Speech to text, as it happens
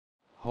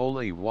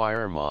Holy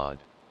Wire Mod.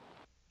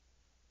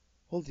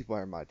 Holy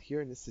Wire Mod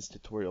here, and this is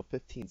tutorial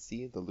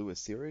 15C in the Lewis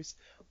series,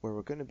 where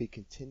we're going to be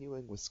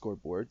continuing with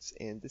scoreboards,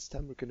 and this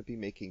time we're going to be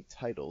making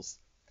titles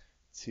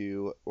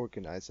to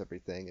organize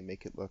everything and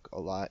make it look a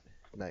lot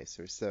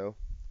nicer. So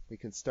we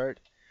can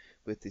start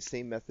with the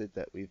same method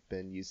that we've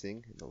been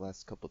using in the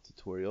last couple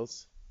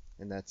tutorials,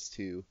 and that's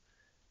to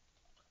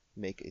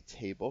make a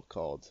table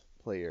called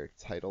player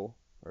title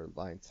or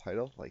line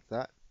title, like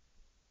that.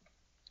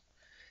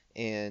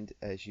 And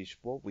as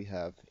usual, we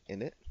have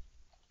init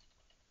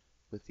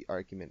with the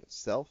argument of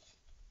self.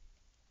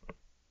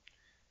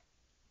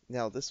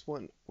 Now this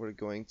one we're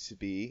going to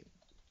be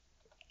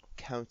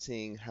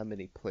counting how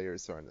many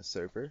players are on the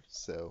server,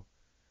 so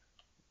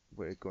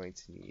we're going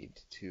to need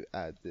to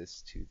add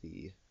this to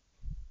the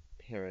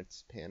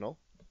parents panel.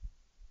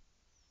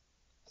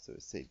 So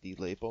say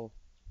delabel,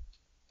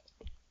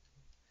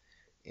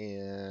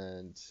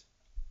 and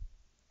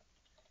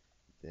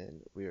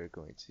then we are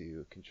going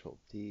to control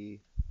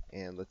D,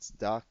 and let's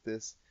dock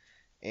this,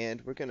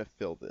 and we're going to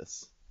fill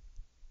this.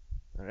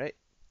 Alright,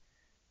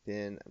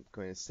 then I'm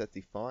going to set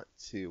the font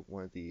to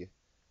one of the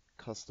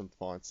custom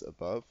fonts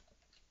above,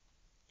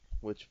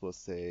 which will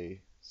say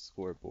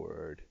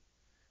scoreboard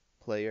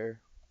player.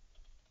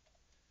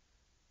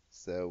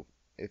 So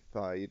if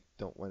I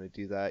don't want to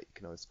do that, you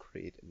can always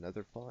create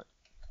another font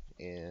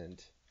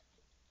and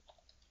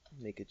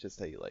make it just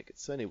how you like it.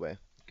 So anyway,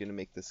 I'm going to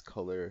make this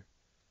color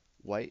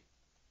white,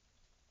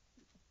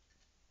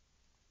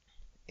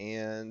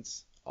 and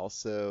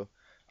also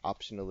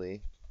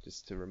optionally,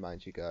 just to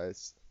remind you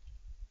guys,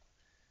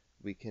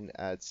 we can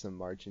add some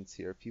margins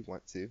here if you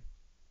want to.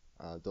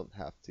 Don't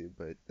have to,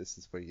 but this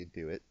is where you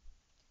do it.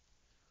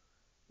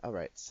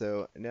 Alright,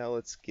 so now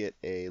let's get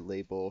a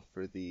label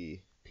for the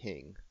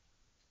ping.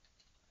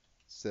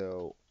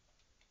 So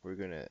we're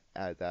going to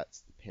add that to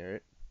the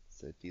parent,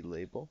 so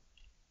delabel.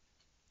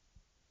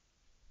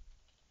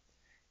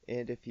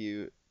 And if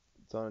you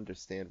don't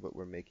understand what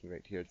we're making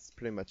right here, it's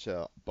pretty much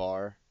a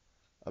bar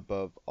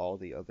above all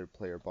the other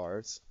player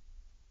bars.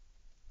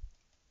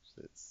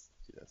 So let's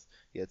do this.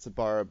 Yeah, it's a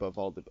bar above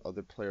all the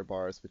other player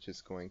bars, which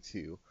is going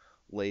to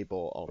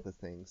label all the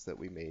things that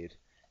we made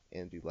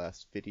in the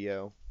last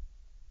video.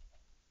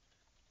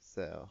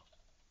 So,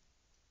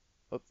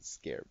 the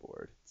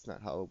scoreboard. It's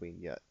not Halloween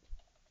yet.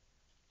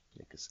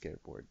 Make a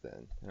scoreboard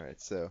then.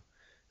 Alright, so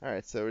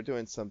we're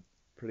doing some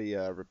pretty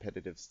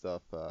repetitive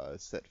stuff.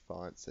 Set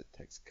font, set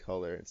text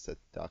color, and set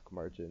dock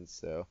margins.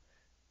 So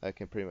I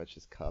can pretty much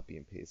just copy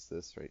and paste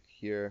this right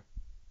here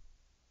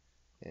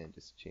and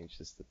just change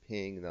this to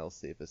ping, and that'll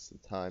save us some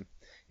time.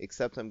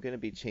 Except I'm going to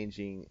be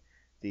changing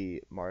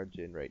the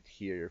margin right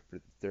here for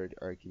the third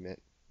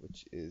argument,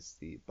 which is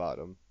the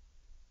bottom.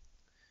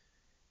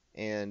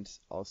 And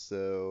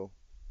also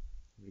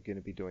we're going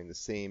to be doing the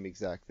same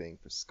exact thing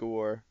for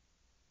score.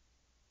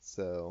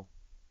 So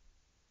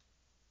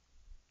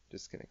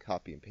just going to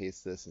copy and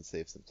paste this and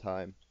save some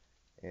time,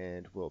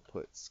 and we'll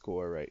put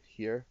score right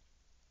here,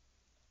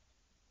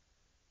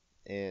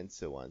 and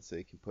so on. So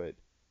you can put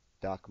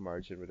dock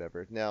margin,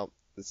 whatever. Now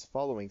this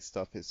following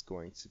stuff is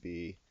going to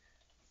be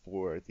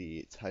for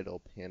the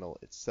title panel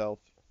itself.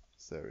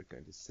 So we're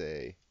going to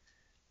say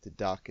to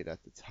dock it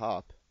at the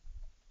top,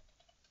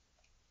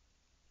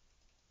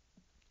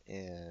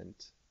 and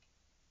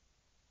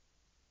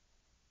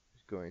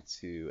we're going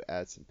to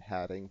add some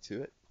padding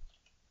to it.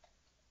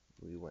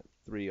 We want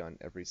 3 on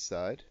every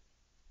side.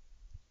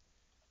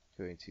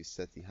 Going to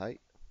set the height,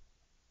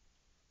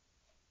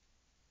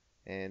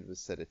 and we'll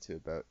set it to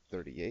about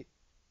 38.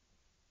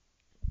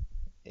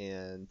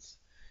 And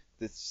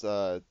this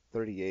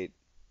 38,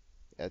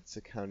 that's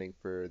accounting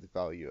for the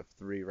value of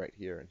 3 right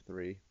here and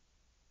 3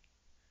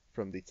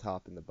 from the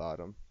top and the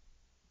bottom.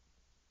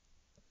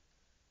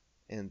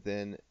 And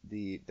then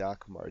the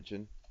dock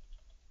margin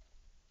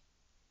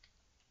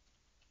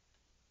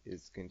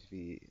is going to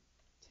be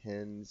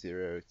 10,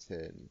 0,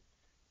 10,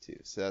 2.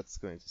 So that's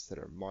going to set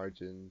our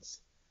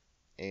margins.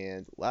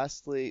 And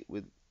lastly,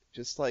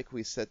 just like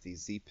we set the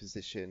Z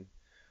position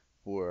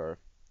for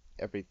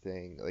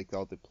everything, like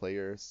all the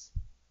players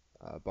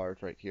bars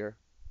right here,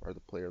 or the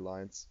player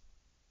lines,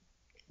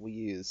 we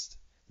used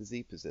the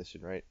Z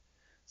position, right?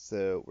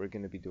 So we're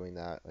going to be doing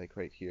that, like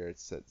right here,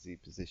 it's set Z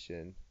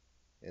position,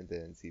 and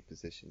then Z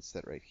position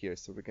set right here.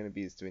 So we're going to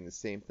be doing the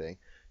same thing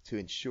to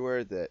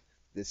ensure that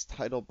this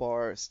title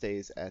bar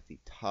stays at the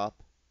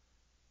top.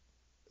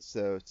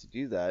 So to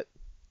do that,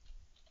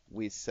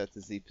 we set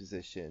the Z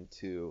position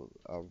to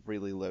a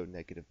really low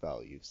negative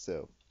value.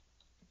 So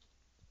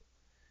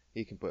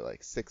you can put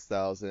like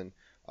 6,000.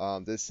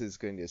 This is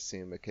going to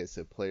assume, okay,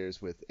 so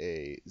players with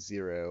a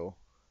zero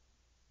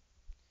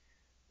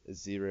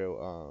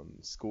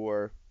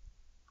score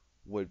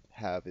would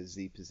have a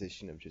Z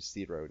position of just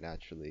 0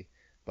 naturally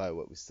by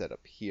what we set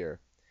up here,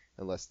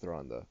 unless they're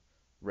on the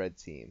red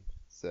team.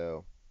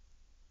 So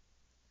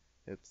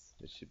oops,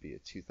 it should be a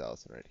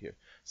 2,000 right here.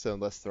 So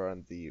unless they're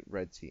on the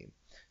red team.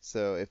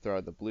 So if they're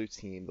on the blue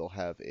team, they'll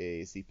have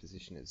a Z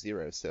position of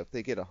 0. So if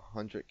they get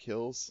 100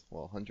 kills,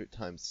 well, 100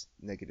 times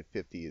negative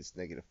 50 is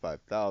negative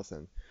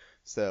 5,000.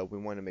 So we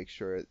want to make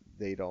sure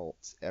they don't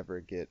ever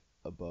get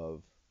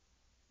above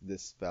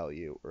this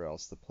value, or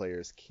else the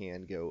players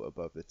can go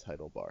above the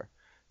title bar.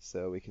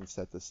 So we can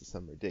set this to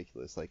some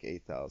ridiculous, like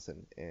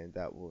 8,000, and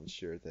that will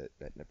ensure that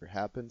that never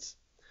happens.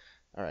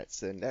 All right,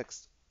 so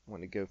next, I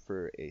want to go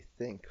for a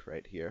think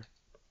right here.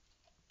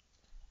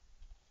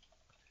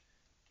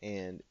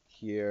 And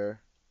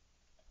here,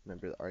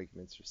 remember the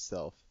arguments are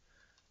self.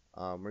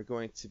 We're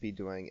going to be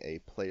doing a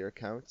player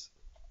count.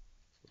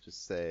 We'll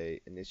just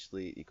say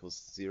initially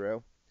equals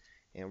 0.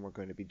 And we're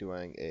going to be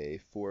doing a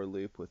for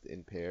loop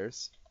within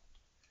pairs.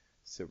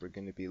 So we're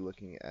going to be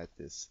looking at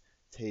this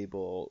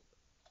table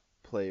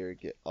player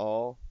get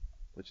all,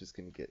 which is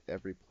going to get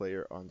every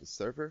player on the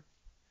server.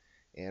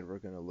 And we're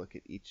going to look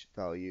at each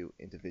value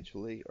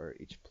individually, or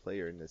each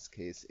player in this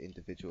case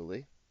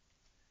individually.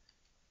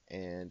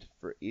 And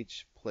for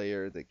each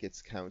player that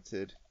gets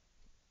counted,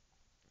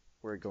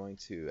 we're going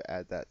to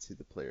add that to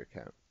the player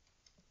count.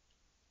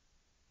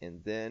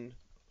 And then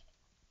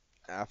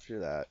after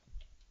that,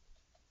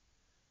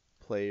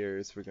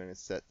 players, we're going to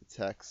set the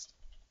text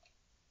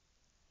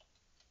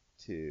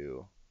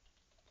to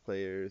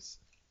players.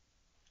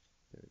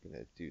 Then we're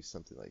going to do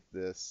something like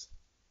this,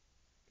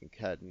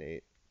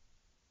 concatenate.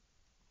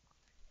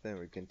 Then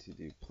we're going to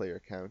do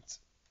player count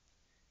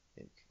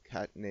and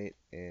concatenate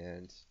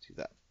and do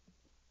that.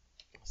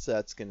 So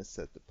that's going to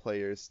set the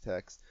players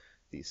text.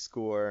 The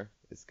score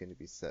is going to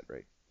be set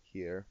right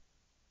here.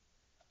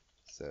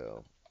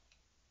 So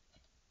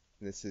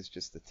this is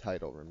just the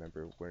title.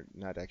 Remember, we're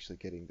not actually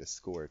getting the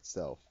score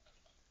itself.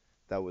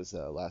 That was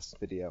last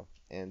video.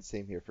 And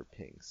same here for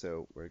ping.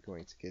 So we're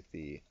going to get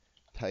the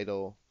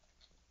title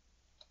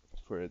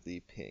for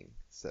the ping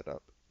set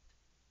up.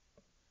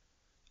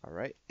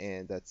 Alright,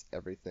 and that's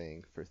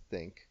everything for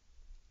think.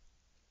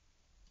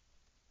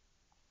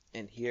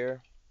 And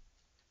here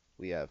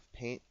we have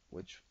paint,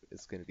 which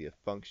is going to be a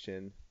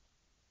function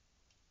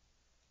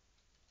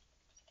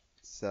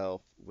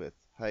self with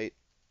height.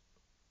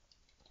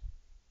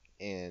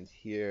 And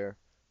here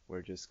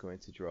we're just going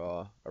to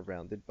draw a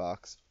rounded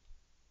box.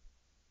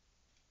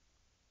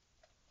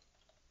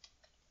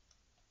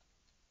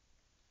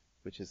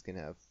 Which is going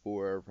to have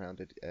 4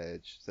 rounded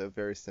edge. So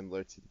very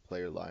similar to the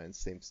player lines,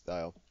 same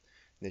style.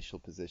 Initial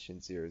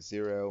position 0,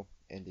 0,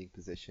 ending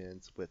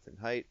positions width and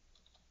height.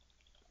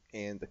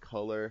 And the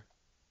color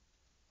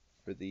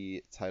for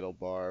the title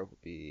bar will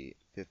be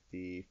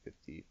 50,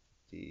 50,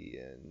 50,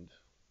 and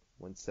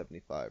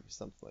 175 or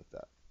something like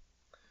that.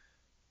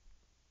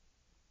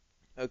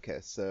 Okay,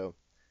 so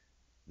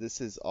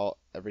this is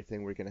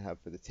everything we're going to have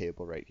for the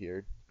table right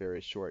here.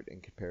 Very short in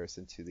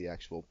comparison to the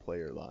actual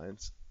player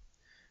lines.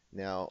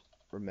 Now,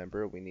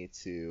 remember, we need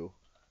to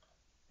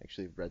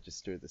actually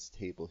register this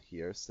table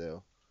here.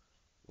 So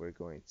we're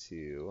going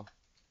to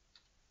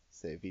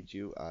say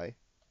VGUI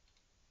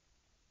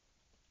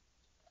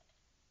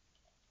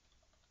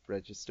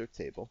register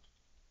table.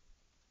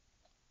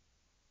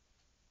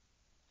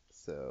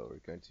 So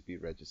we're going to be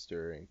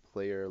registering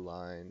player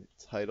line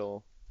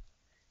title,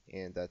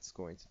 and that's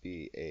going to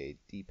be a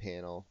D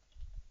panel.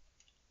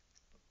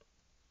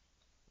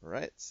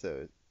 Alright,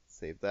 so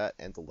save that.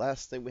 And the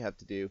last thing we have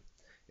to do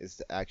is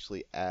to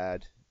actually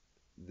add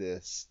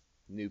this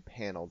new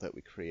panel that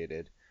we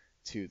created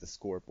to the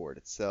scoreboard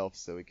itself.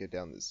 So we go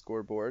down to the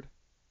scoreboard,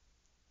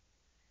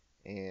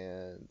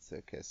 and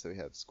okay, so we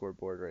have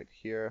scoreboard right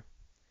here.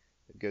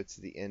 We go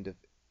to the end of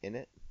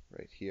init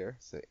right here.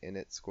 So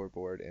init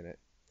scoreboard init.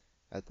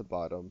 At the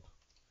bottom,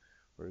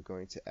 we're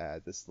going to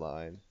add this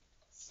line,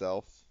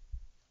 self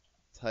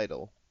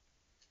title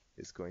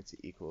is going to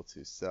equal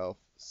to self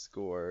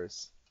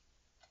scores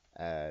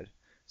add.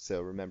 So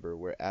remember,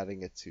 we're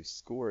adding it to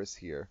scores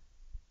here,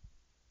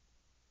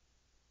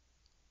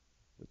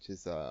 which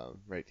is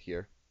right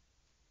here.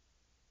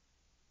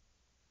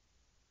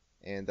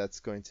 And that's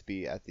going to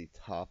be at the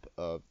top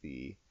of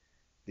the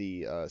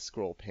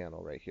scroll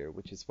panel right here,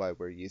 which is why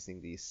we're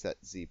using the set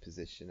Z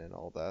position and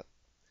all that.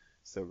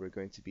 So we're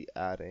going to be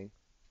adding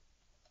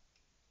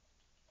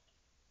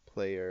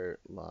player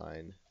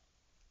line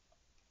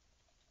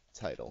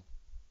title.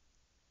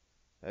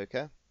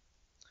 Okay,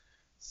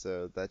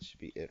 so that should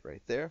be it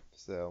right there.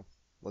 So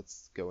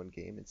let's go in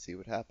game and see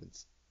what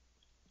happens.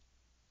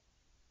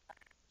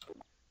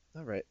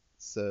 Alright,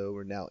 so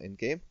we're now in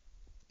game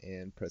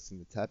and pressing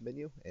the tab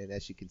menu, and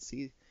as you can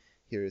see,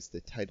 here is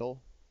the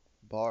title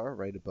bar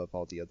right above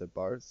all the other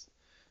bars,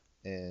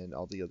 and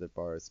all the other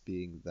bars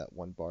being that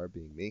one bar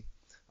being me.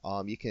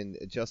 You can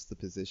adjust the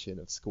position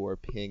of score,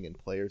 ping, and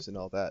players and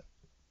all that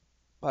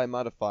by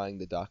modifying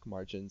the dock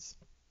margins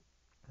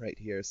right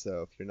here.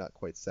 So if you're not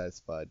quite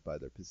satisfied by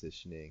their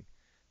positioning,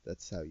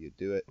 that's how you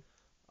do it.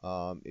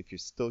 If you're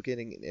still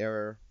getting an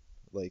error,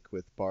 like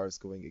with bars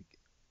going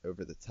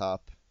over the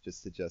top,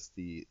 just adjust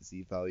the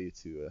Z value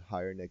to a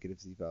higher negative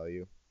Z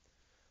value.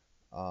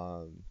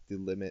 The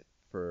limit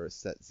for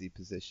set Z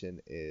position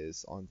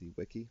is on the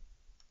wiki.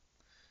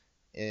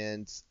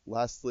 And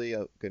lastly,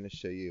 I'm going to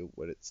show you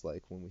what it's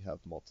like when we have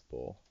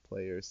multiple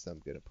players. So I'm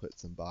going to put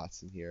some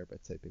bots in here by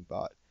typing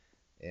bot.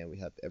 And we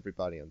have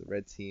everybody on the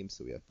red team,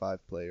 so we have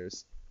 5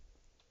 players.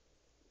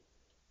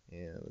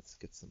 And let's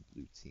get some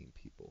blue team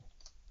people.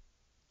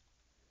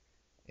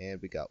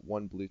 And we got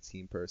one blue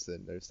team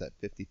person. There's that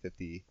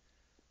 50-50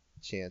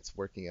 chance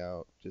working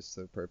out just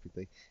so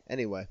perfectly.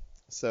 Anyway,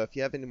 so if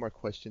you have any more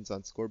questions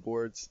on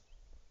scoreboards,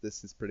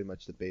 this is pretty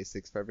much the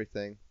basics for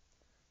everything.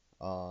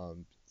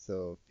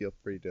 So feel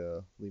free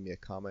to leave me a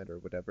comment or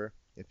whatever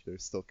if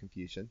there's still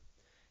confusion.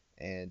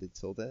 And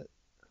until then,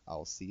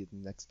 I'll see you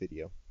in the next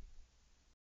video.